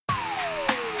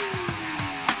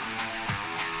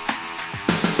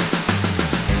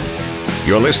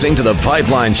You're listening to The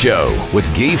Pipeline Show with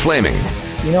Guy Flaming.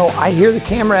 You know, I hear the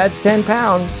camera adds 10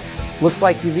 pounds. Looks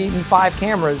like you've eaten 5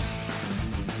 cameras.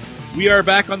 We are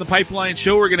back on The Pipeline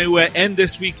Show. We're going to end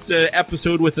this week's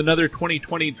episode with another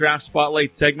 2020 Draft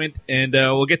Spotlight segment, and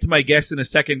we'll get to my guest in a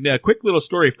second. Quick little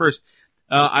story first.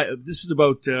 This is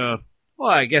about,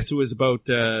 I guess it was about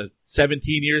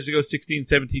 17 years ago, 16,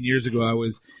 17 years ago. I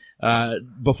was,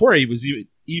 before I was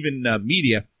even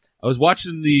media, I was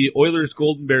watching the Oilers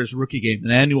Golden Bears rookie game, an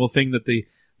annual thing that the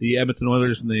Edmonton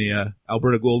Oilers and the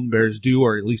Alberta Golden Bears do,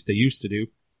 or at least they used to do.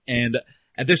 And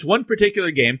at this one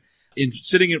particular game,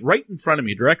 sitting right in front of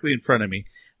me, directly in front of me,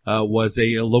 was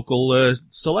a local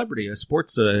celebrity, a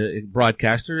sports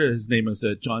broadcaster. His name was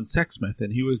Joel Sexsmith,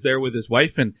 and he was there with his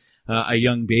wife and a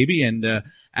young baby. And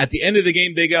at the end of the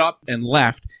game, they got up and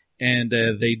left, and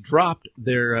they dropped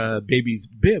their baby's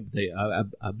bib,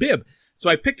 a bib. So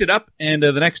I picked it up, and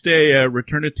the next day I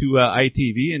returned it to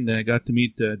ITV and got to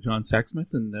meet Joel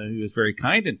Sexsmith, and he was very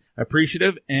kind and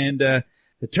appreciative. And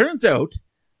it turns out,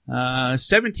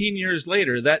 17 years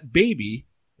later, that baby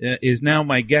is now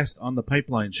my guest on the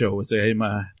Pipeline Show. So I'm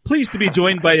pleased to be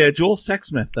joined by Joel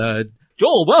Sexsmith.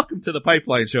 Joel, welcome to the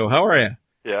Pipeline Show. How are you?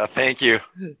 Yeah, thank you.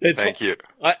 Thank you.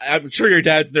 I'm sure your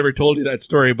dad's never told you that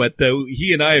story, but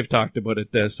he and I have talked about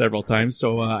it several times.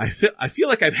 So I feel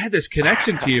like I've had this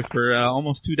connection to you for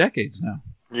almost 2 decades now.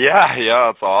 Yeah,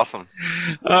 that's awesome.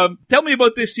 Tell me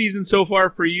about this season so far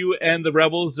for you and the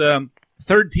Rebels.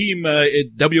 Third team,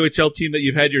 WHL team that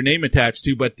you've had your name attached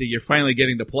to, but you're finally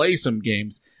getting to play some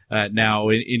games now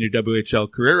in your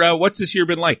WHL career. What's this year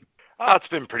been like? It's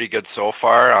been pretty good so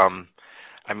far.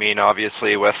 I mean,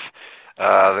 obviously with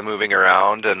the moving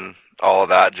around and all of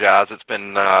that jazz, it's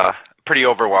been pretty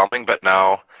overwhelming. But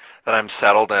now that I'm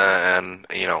settled and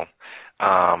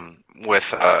with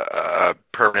a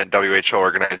permanent WHL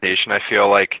organization, I feel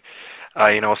like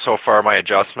so far my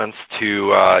adjustments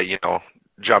to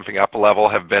jumping up a level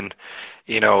have been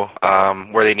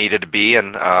where they needed to be,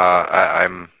 and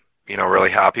I'm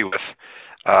really happy with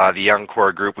the young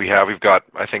core group we have. We've got,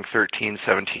 I think, 13,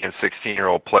 17, and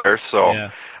 16-year-old players. So yeah.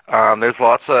 There's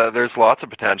lots of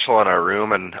potential in our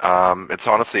room, and it's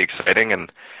honestly exciting. And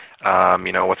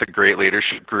with a great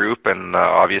leadership group, and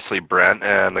obviously Brent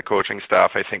and the coaching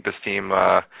staff, I think this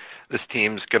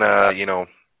team's gonna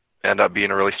end up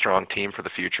being a really strong team for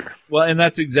the future. Well, and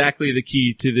that's exactly the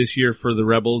key to this year for the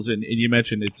Rebels. And you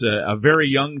mentioned it's a very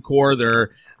young core.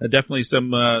 There are definitely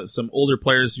some older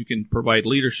players who can provide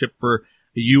leadership for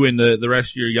you and the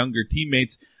rest of your younger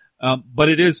teammates. But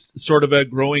it is sort of a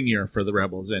growing year for the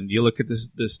Rebels. And you look at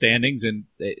the standings, and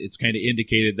it's kind of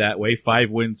indicated that way. 5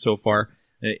 wins so far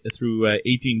through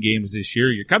 18 games this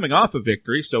year. You're coming off a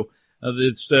victory, so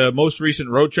this most recent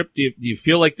road trip, do you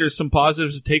feel like there's some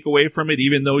positives to take away from it,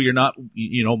 even though you're not,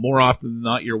 more often than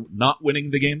not, you're not winning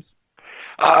the games?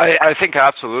 I think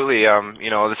absolutely.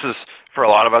 This is, for a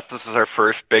lot of us, this is our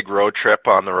first big road trip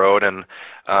on the road, and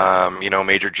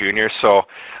major junior. So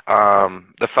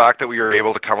the fact that we were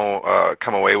able to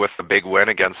come away with a big win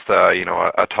against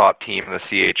a top team in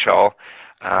the CHL,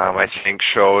 I think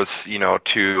shows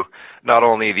to not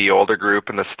only the older group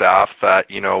and the staff that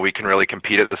we can really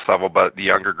compete at this level, but the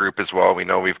younger group as well. We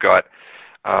know we've got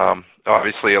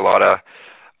obviously a lot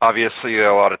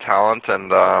of talent,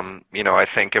 and I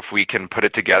think if we can put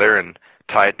it together and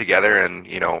tie it together and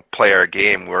play our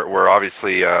game, we're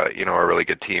obviously a really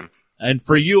good team. And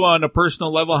for you on a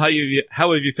personal level, how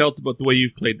have you felt about the way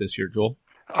you've played this year, Joel?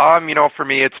 For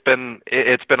me, it's been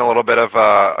a little bit of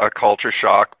a culture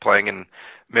shock playing in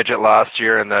midget last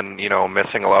year, and then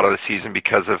missing a lot of the season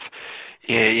because of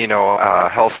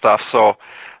health stuff. So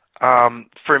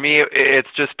for me, it's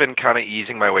just been kind of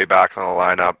easing my way back on the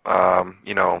lineup.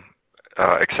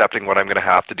 Accepting what I'm going to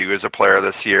have to do as a player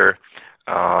this year.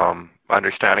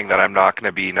 Understanding that I'm not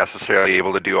going to be necessarily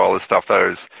able to do all the stuff that I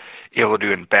was able to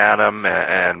do in Bantam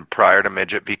and prior to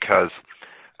midget, because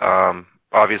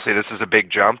obviously this is a big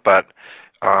jump, but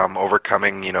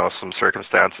overcoming some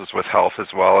circumstances with health as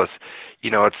well as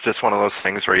it's just one of those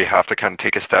things where you have to kind of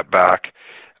take a step back,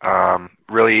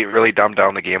 really dumb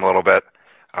down the game a little bit,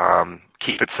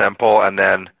 keep it simple, and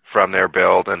then from there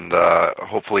build, and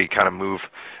hopefully kind of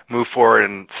move forward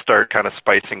and start kind of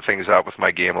spicing things up with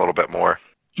my game a little bit more.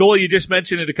 Joel, you just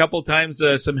mentioned it a couple of times,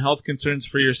 some health concerns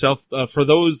for yourself. For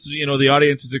those, the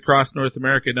audiences across North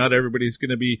America, not everybody's going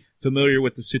to be familiar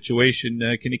with the situation.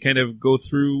 Can you kind of go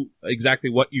through exactly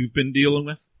what you've been dealing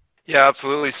with? Yeah,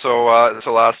 absolutely. So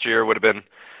last year would have been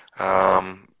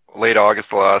late August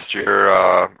of last year,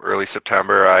 early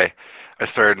September. I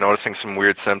started noticing some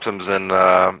weird symptoms in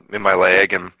my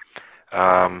leg, and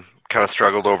kind of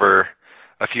struggled over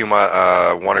a few 1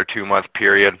 or 2 month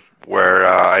period. where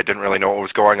I didn't really know what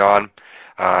was going on.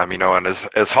 And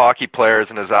as hockey players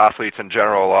and as athletes in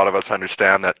general, a lot of us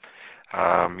understand that,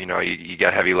 you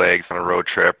get heavy legs on a road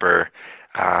trip, or,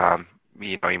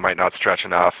 you might not stretch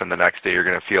enough, and the next day you're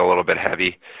going to feel a little bit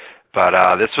heavy. But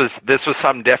this was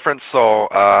something different, so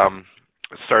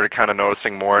started kind of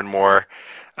noticing more and more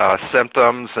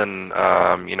symptoms, and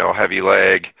heavy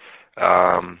leg,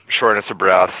 shortness of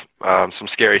breath, some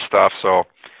scary stuff. So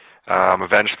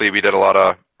eventually we did a lot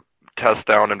of tests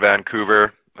down in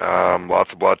Vancouver,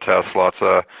 lots of blood tests, lots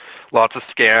of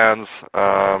scans.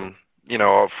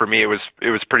 For me it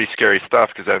was pretty scary stuff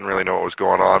because I didn't really know what was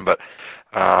going on, but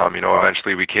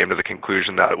eventually we came to the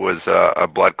conclusion that it was a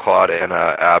blood clot and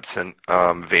a absent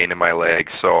vein in my leg.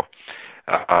 So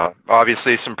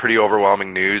obviously some pretty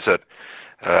overwhelming news at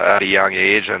a young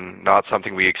age, and not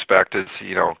something we expect as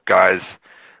guys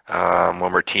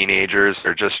when we're teenagers,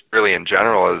 or just really in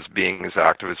general as being as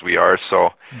active as we are. So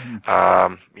it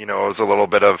was a little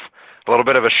bit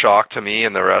of a shock to me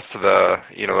and the rest of the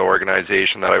the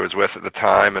organization that I was with at the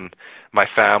time, and my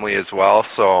family as well.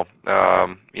 So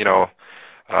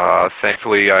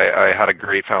thankfully I had a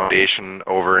great foundation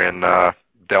over in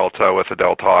Delta with the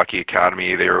Delta Hockey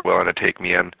Academy. They were willing to take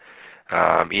me in.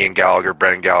 Ian Gallagher,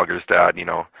 Brendan Gallagher's dad,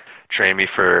 trained me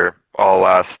for all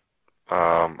last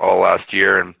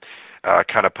year, and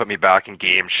kind of put me back in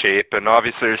game shape. And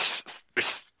obviously there's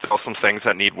still some things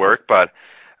that need work, but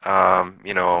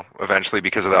eventually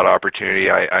because of that opportunity,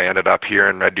 I ended up here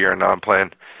in Red Deer, and now I'm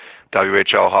playing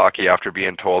WHL hockey after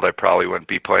being told I probably wouldn't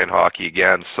be playing hockey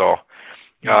again. So,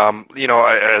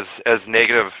 as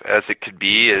negative as it could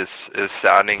be, as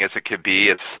saddening as it could be,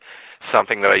 it's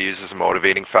something that I use as a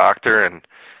motivating factor. And,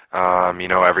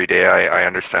 every day I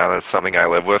understand that it's something I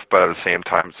live with, but at the same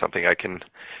time, it's something I can,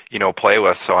 play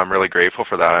with. So I'm really grateful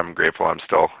for that. I'm grateful I'm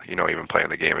still, even playing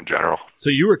the game in general. So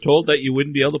you were told that you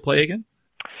wouldn't be able to play again?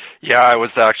 Yeah, I was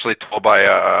actually told by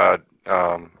a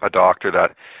doctor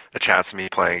that the chance of me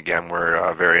playing again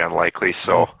were very unlikely.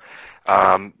 So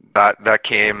that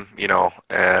came,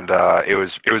 and it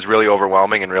was really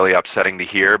overwhelming and really upsetting to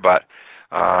hear. But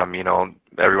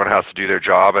everyone has to do their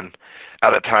job, and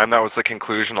at the time that was the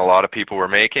conclusion a lot of people were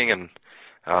making, and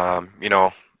it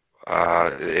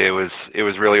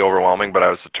was really overwhelming. But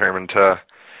I was determined to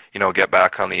get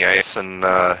back on the ice and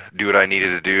do what I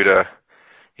needed to do to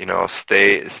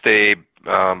stay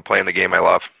playing the game I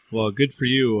love. Well, good for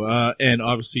you. And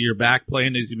obviously you're back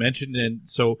playing, as you mentioned. And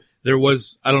so there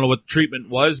was, I don't know what treatment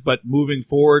was, but moving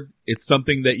forward, it's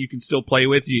something that you can still play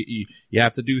with. You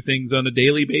have to do things on a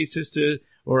daily basis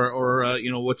or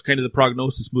what's kind of the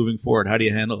prognosis moving forward? How do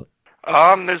you handle it?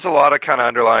 There's a lot of kind of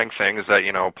underlying things that,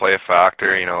 play a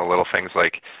factor, little things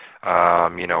like,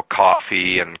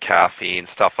 coffee and caffeine,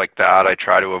 stuff like that. I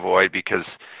try to avoid because,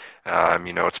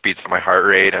 it speeds up my heart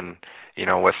rate, and,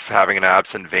 with having an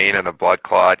absent vein and a blood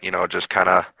clot, just kind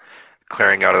of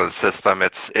clearing out of the system,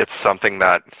 it's something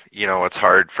that, it's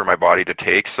hard for my body to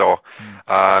take. So,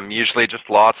 usually just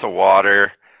lots of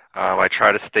water. I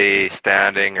try to stay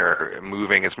standing or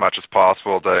moving as much as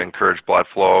possible to encourage blood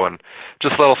flow, and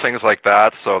just little things like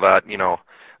that, so that,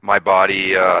 my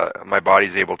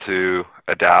body's able to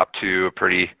adapt to a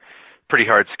pretty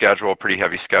hard schedule, pretty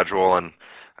heavy schedule, and,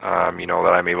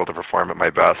 that I'm able to perform at my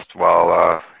best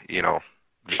while,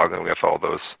 juggling with all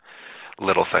those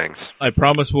little things. I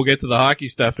promise we'll get to the hockey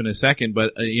stuff in a second,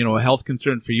 but, a health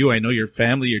concern for you. I know your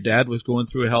family, your dad was going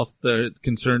through a health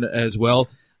concern as well.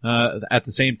 At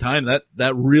the same time,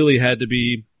 that really had to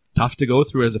be tough to go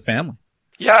through as a family.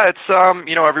 Yeah, it's,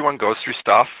 everyone goes through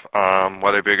stuff,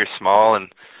 whether big or small,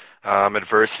 and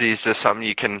adversity is just something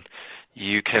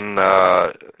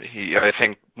I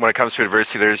think when it comes to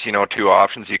adversity, there's, two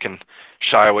options. You can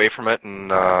shy away from it and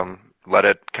let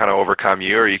it kind of overcome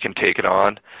you, or you can take it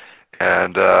on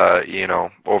and,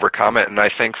 overcome it. And I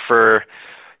think for,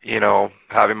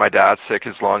 having my dad sick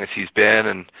as long as he's been,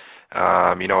 and,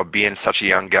 being such a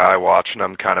young guy, watching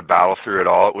him kind of battle through it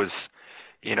all, it was,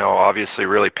 obviously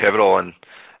really pivotal. And,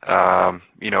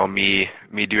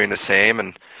 me doing the same,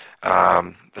 and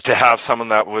to have someone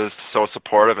that was so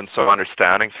supportive and so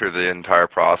understanding through the entire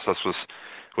process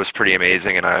was pretty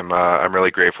amazing. And I'm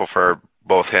really grateful for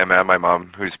both him and my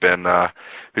mom, who's been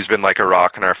like a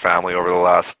rock in our family over the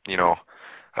last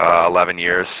 11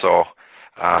 years. So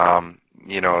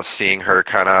seeing her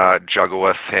kind of juggle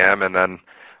with him, and then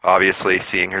obviously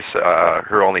seeing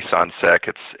her only son sick,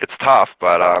 it's tough,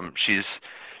 but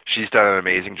she's done an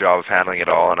amazing job of handling it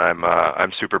all, and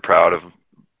I'm super proud of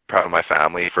my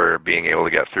family for being able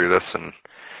to get through this, and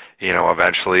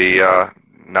eventually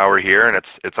now we're here, and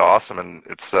it's awesome, and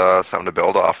it's something to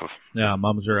build off of. Yeah,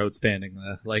 mums are outstanding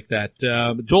like that.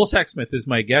 Joel Sexsmith is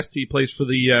my guest. He plays for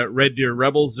the Red Deer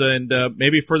Rebels, and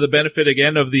maybe for the benefit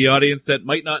again of the audience that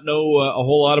might not know a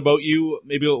whole lot about you,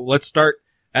 maybe let's start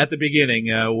at the beginning.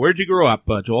 Where'd you grow up,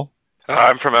 Joel?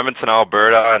 I'm from Edmonton,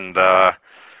 Alberta, and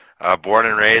born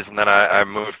and raised, and then I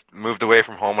moved away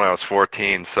from home when I was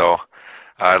 14. So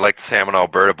I'd like to say I'm an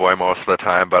Alberta boy most of the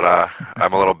time, but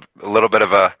I'm a little bit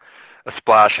of a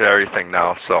splash at everything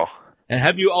now. So. And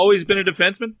have you always been a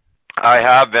defenseman? I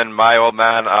have been. My old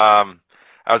man. I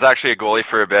was actually a goalie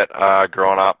for a bit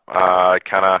growing up.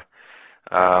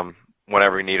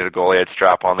 Whenever we needed a goalie, I'd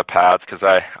strap on the pads because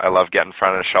I love getting in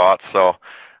front of the shots. So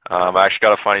I actually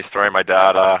got a funny story. My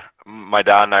dad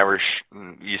and I were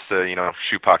used to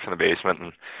shoot pucks in the basement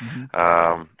and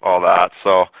all that.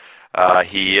 So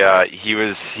he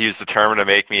was determined to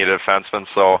make me a defenseman.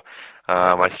 So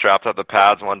I strapped up the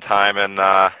pads one time, and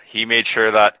he made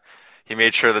sure that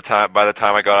by the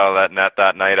time I got out of that net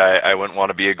that night, I wouldn't want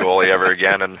to be a goalie ever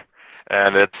again.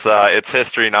 And it's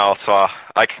history now. So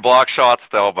I can block shots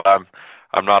still, but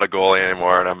I'm not a goalie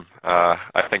anymore, and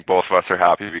I think both of us are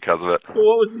happy because of it.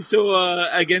 What was he so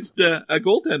against a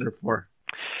goaltender for?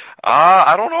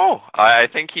 I don't know. I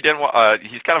think he didn't.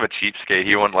 He's kind of a cheapskate.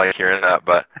 He wouldn't like hearing that,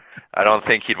 but I don't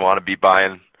think he'd want to be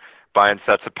buying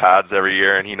sets of pads every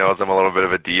year, and he knows I'm a little bit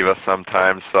of a diva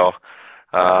sometimes. So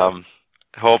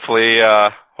hopefully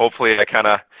I kind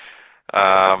of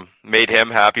made him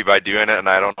happy by doing it, and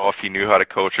I don't know if he knew how to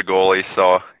coach a goalie.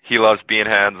 So he loves being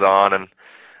hands-on, and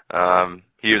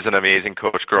he was an amazing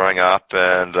coach growing up,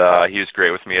 and he was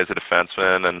great with me as a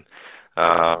defenseman, and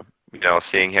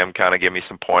seeing him kind of give me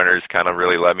some pointers kind of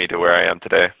really led me to where I am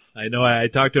today. I know I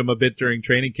talked to him a bit during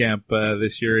training camp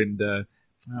this year, and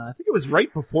I think it was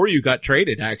right before you got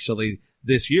traded, actually,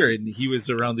 this year, and he was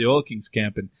around the Oil Kings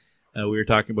camp, and we were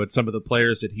talking about some of the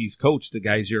players that he's coached, the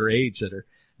guys your age that are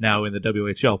now in the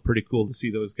WHL. Pretty cool to see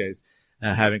those guys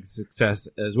having success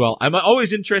as well. I'm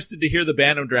always interested to hear the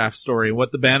Bantam draft story and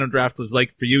what the Bantam draft was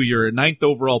like for you. You're a 9th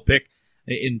overall pick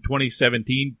in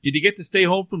 2017. Did you get to stay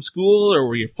home from school, or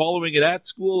were you following it at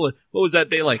school? What was that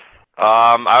day like?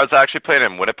 I was actually playing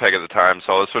in Winnipeg at the time,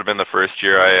 so this would have been the first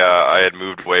year I had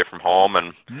moved away from home,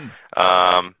 and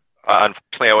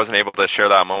unfortunately I wasn't able to share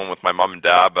that moment with my mom and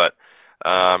dad, but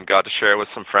got to share it with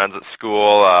some friends at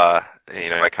school. I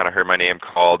kind of heard my name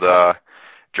called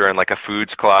during like a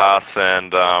foods class,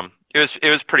 and it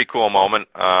was a pretty cool moment.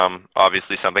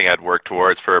 Obviously something I'd worked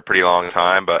towards for a pretty long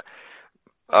time, but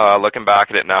looking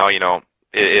back at it now,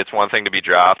 it's one thing to be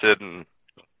drafted, and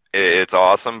it's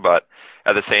awesome, but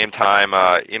at the same time,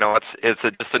 it's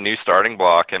just a new starting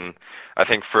block, and I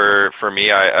think for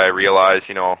me, I realized,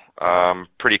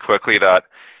 pretty quickly that,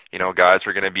 guys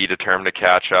were going to be determined to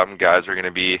catch up, and guys were going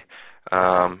to be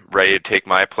ready to take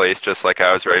my place, just like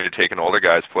I was ready to take an older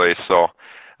guy's place. So,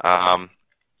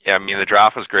 the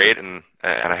draft was great, and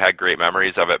I had great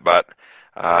memories of it, but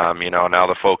now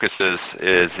the focus is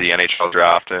the NHL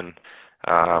draft, and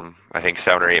I think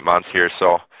 7 or 8 months here.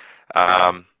 So,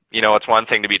 it's one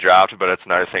thing to be drafted, but it's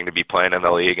another thing to be playing in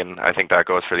the league, and I think that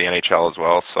goes for the NHL as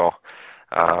well. So,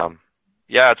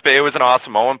 it was an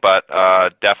awesome moment, but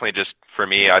definitely just for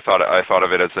me, I thought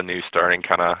of it as a new starting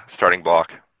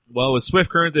block. Well, with Swift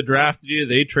Current that drafted you,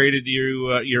 they traded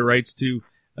you your rights to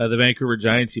the Vancouver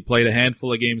Giants. You played a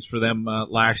handful of games for them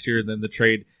last year, and then the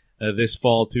trade this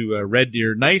fall to Red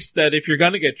Deer. Nice that if you're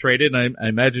going to get traded, and I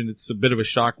imagine it's a bit of a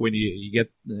shock when you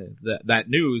get that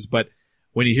news, but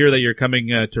when you hear that you're coming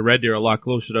to Red Deer a lot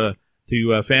closer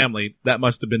to family, that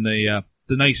must have been the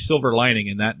nice silver lining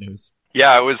in that news.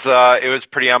 Yeah, it was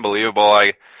pretty unbelievable.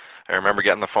 I remember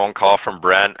getting the phone call from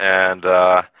Brent, and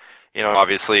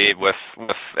obviously with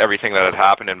everything that had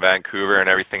happened in Vancouver and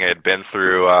everything I had been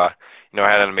through, I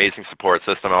had an amazing support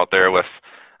system out there with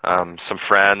some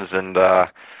friends, and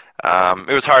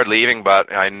it was hard leaving,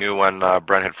 but I knew when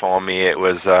Brent had phoned me, it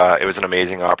was an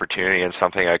amazing opportunity and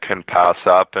something I couldn't pass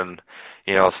up. And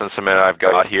since the minute I've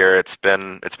got here, it's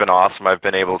been awesome. I've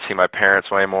been able to see my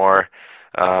parents way more.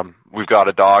 We've got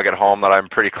a dog at home that I'm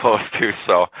pretty close to,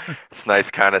 so it's nice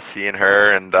kind of seeing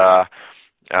her. And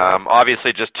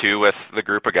obviously, just too, with the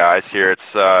group of guys here,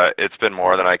 it's been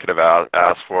more than I could have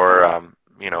asked for.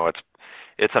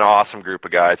 It's an awesome group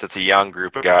of guys. It's a young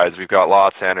group of guys. We've got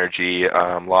lots of energy,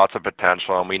 lots of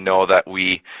potential, and we know that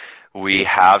we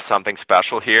have something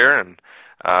special here. And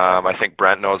I think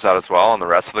Brent knows that as well, and the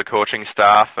rest of the coaching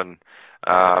staff, and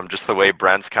just the way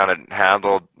Brent's kind of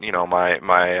handled,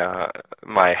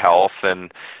 my health,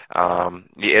 and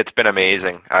it's been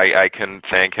amazing. I couldn't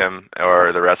thank him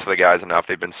or the rest of the guys enough.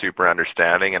 They've been super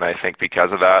understanding, and I think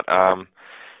because of that,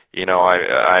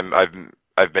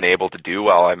 I've been able to do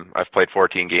well. I've played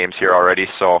 14 games here already,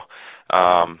 so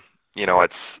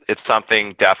it's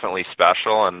something definitely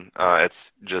special, and it's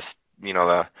just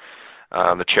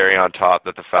the cherry on top,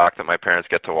 that the fact that my parents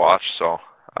get to watch. So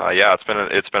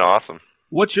it's been awesome.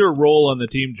 What's your role on the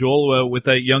team, Joel, with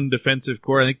that young defensive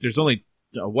core? I think there's only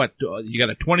you got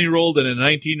a 20-year-old and a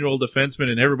 19-year-old defenseman,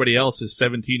 and everybody else is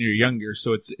 17 or younger.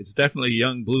 So it's definitely a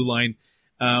young blue line.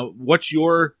 What's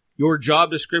your job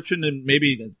description, and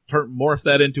maybe morph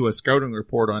that into a scouting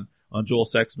report on Joel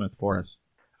Sexsmith for us?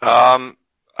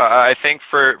 I think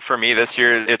for me this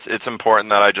year, it's important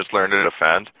that I just learn to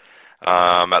defend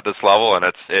at this level, and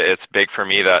it's big for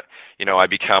me that I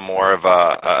become more of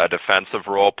a defensive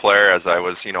role player, as I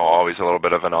was always a little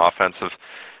bit of an offensive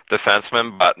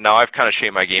defenseman. But now I've kind of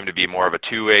shaped my game to be more of a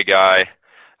two-way guy,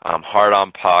 hard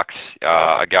on pucks,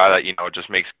 a guy that just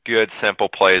makes good simple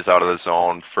plays out of the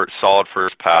zone, for solid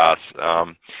first pass.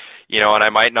 And I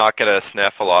might not get a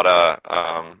sniff a lot of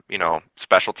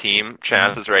special team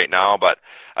chances right now, but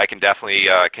I can definitely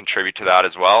contribute to that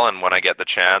as well. And when I get the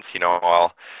chance,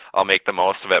 I'll make the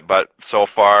most of it. But so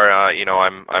far,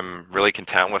 I'm really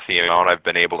content with the amount I've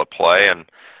been able to play. And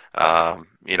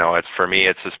it's for me,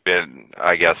 it's just been,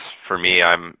 I guess for me,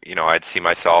 I'd see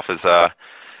myself as a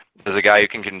guy who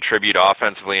can contribute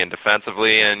offensively and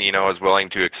defensively, and is willing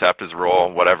to accept his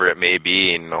role, whatever it may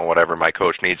be, and whatever my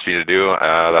coach needs me to do,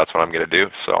 that's what I'm going to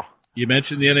do. So. You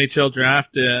mentioned the NHL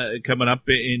draft coming up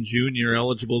in June. You're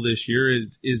eligible this year.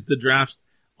 Is the draft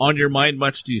on your mind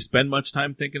much? Do you spend much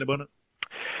time thinking about it?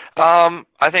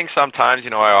 I think sometimes, I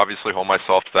obviously hold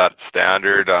myself to that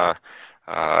standard.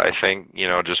 I think,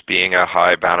 just being a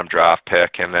high Bantam draft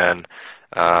pick, and then,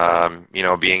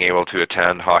 being able to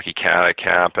attend Hockey Canada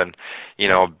camp, and,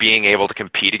 being able to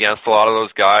compete against a lot of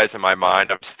those guys, in my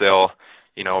mind, I'm still,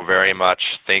 very much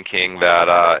thinking that,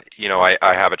 I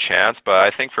have a chance. But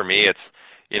I think for me, it's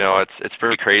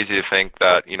pretty crazy to think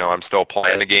that, I'm still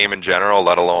playing the game in general,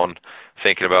 let alone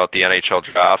thinking about the NHL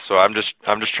draft. So I'm just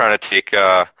trying to take,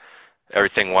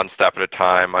 everything one step at a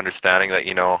time, understanding that,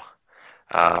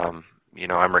 I'm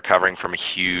recovering from a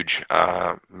huge,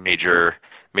 major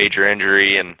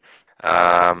injury, and,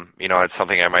 it's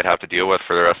something I might have to deal with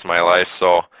for the rest of my life.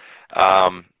 So,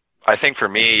 I think for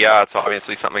me, it's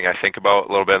obviously something I think about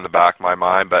a little bit in the back of my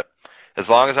mind, but as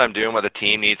long as I'm doing what the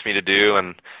team needs me to do,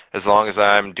 and as long as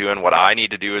I'm doing what I need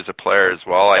to do as a player as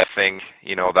well, I think,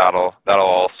 that'll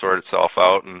all sort itself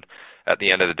out. And at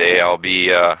the end of the day, I'll be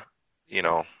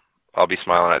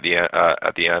smiling at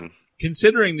the end.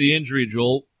 Considering the injury,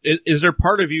 Joel, is there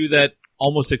part of you that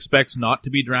almost expects not to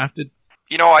be drafted?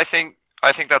 I think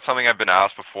that's something I've been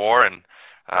asked before, and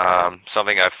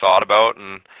something I've thought about.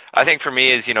 And I think for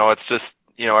me is, it's just,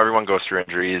 everyone goes through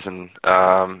injuries, and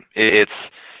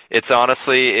it's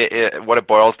honestly what it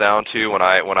boils down to when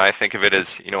I think of it is,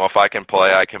 if I can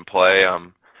play, I can play.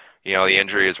 The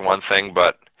injury is one thing,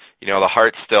 but the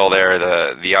heart's still there,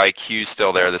 the IQ's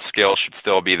still there, the skill should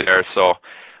still be there. So,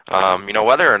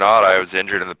 whether or not I was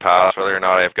injured in the past, whether or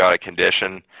not I've got a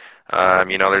condition,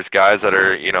 there's guys that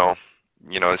are, you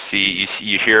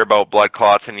hear about blood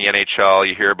clots in the NHL,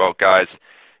 you hear about guys,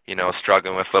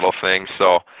 struggling with little things.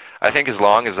 So I think as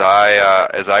long as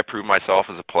I prove myself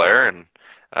as a player, and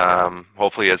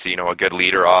hopefully as, a good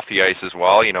leader off the ice as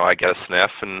well, I get a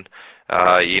sniff, and,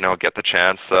 get the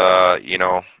chance,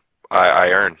 I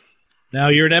earn. Now,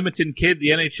 you're an Edmonton kid. The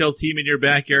NHL team in your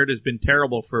backyard has been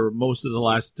terrible for most of the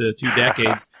last 2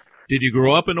 decades. Did you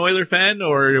grow up an Oiler fan,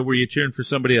 or were you cheering for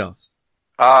somebody else?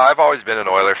 I've always been an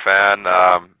Oiler fan.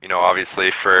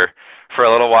 Obviously for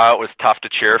a little while it was tough to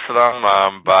cheer for them,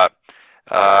 but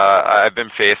I've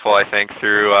been faithful, I think,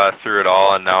 through it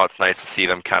all, and now it's nice to see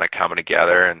them kind of coming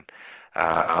together. And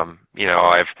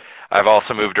I've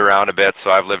also moved around a bit, so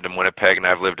I've lived in Winnipeg and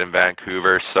I've lived in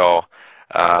Vancouver, so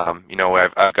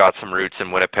I've got some roots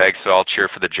in Winnipeg, so I'll cheer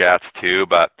for the Jets too.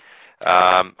 But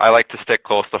I like to stick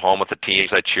close to home with the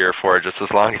teams I cheer for, just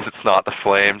as long as it's not the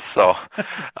Flames. So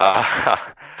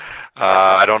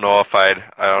I don't know if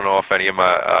any of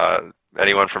my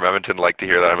anyone from Edmonton would like to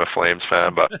hear that I'm a Flames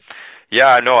fan, but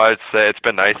yeah, no, I'd say it's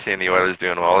been nice seeing the Oilers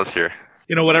doing well this year.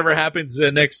 Whatever happens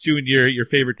next June, your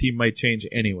favorite team might change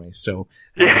anyway. So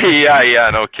yeah,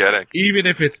 no kidding. Even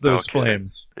if it's those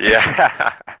Flames.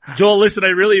 Yeah. Joel, listen, I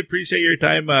really appreciate your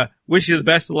time. Wish you the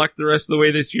best of luck the rest of the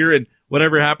way this year, and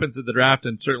whatever happens at the draft,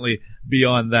 and certainly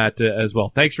beyond that as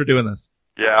well. Thanks for doing this.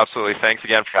 Yeah, absolutely. Thanks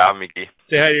again for having me, Guy.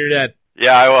 Say hi to your dad.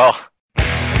 Yeah, I will.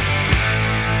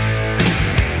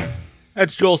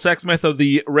 That's Joel Sexsmith of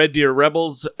the Red Deer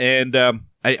Rebels, and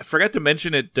I forgot to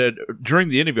mention it during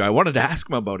the interview. I wanted to ask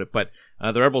him about it, but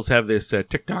the Rebels have this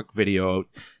TikTok video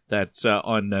that's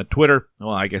on Twitter.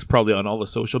 Well, I guess probably on all the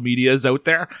social medias out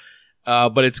there.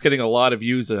 But it's getting a lot of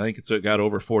views. I think it's got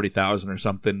over 40,000 or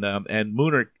something.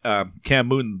 And Cam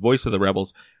Moon, voice of the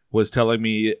Rebels, was telling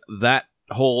me that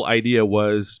whole idea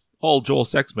was all Joel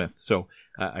Sexsmith. So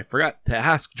I forgot to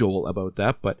ask Joel about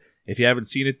that. But if you haven't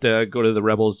seen it, go to the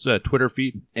Rebels Twitter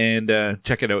feed and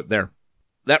check it out there.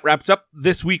 That wraps up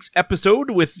this week's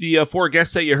episode with the 4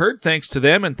 guests that you heard. Thanks to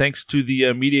them, and thanks to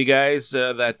the media guys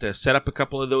that set up a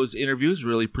couple of those interviews.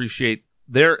 Really appreciate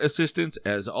their assistance,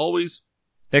 as always.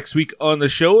 Next week on the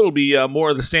show, it'll be more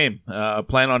of the same.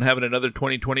 Plan on having another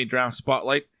 2020 Draft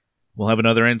Spotlight. We'll have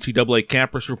another NCAA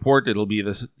Campus Report. It'll be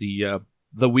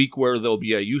the week where there'll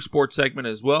be a U Sports segment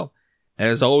as well.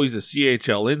 As always, a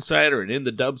CHL Insider and In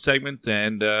the Dub segment.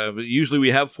 And usually we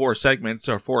have 4 segments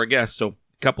or 4 guests, so a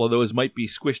couple of those might be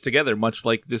squished together, much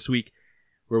like this week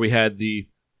where we had the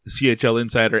CHL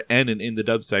Insider and an In the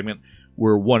Dub segment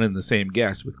were one and the same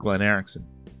guest with Glenn Erickson.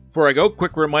 Before I go,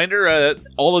 quick reminder,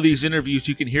 all of these interviews,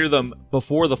 you can hear them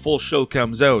before the full show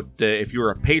comes out if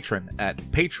you're a patron at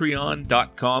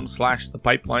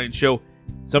patreon.com/thepipelineshow.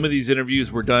 Some of these interviews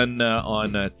were done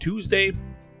on Tuesday.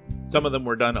 Some of them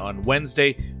were done on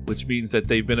Wednesday, which means that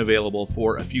they've been available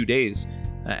for a few days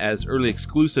as early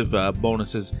exclusive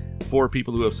bonuses for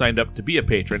people who have signed up to be a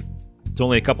patron. It's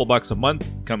only a couple bucks a month.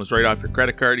 Comes right off your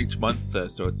credit card each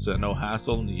month, so it's no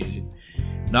hassle. You're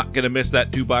not going to miss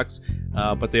that $2,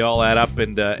 but they all add up,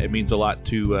 and it means a lot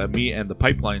to me and the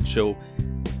Pipeline Show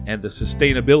and the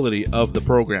sustainability of the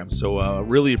program. So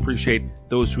really appreciate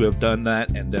those who have done that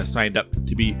and signed up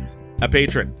to be a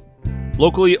patron.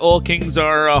 Locally, All Kings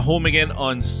are home again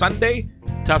on Sunday.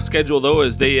 Tough schedule, though,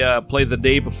 as they play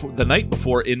the night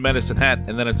before in Medicine Hat,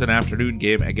 and then it's an afternoon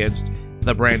game against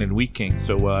the Brandon Wheat Kings.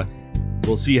 So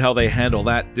we'll see how they handle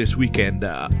that this weekend.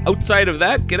 Outside of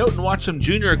that, get out and watch some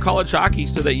junior college hockey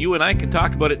so that you and I can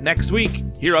talk about it next week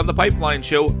here on The Pipeline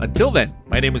Show. Until then,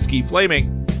 my name is Guy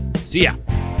Flaming. See ya.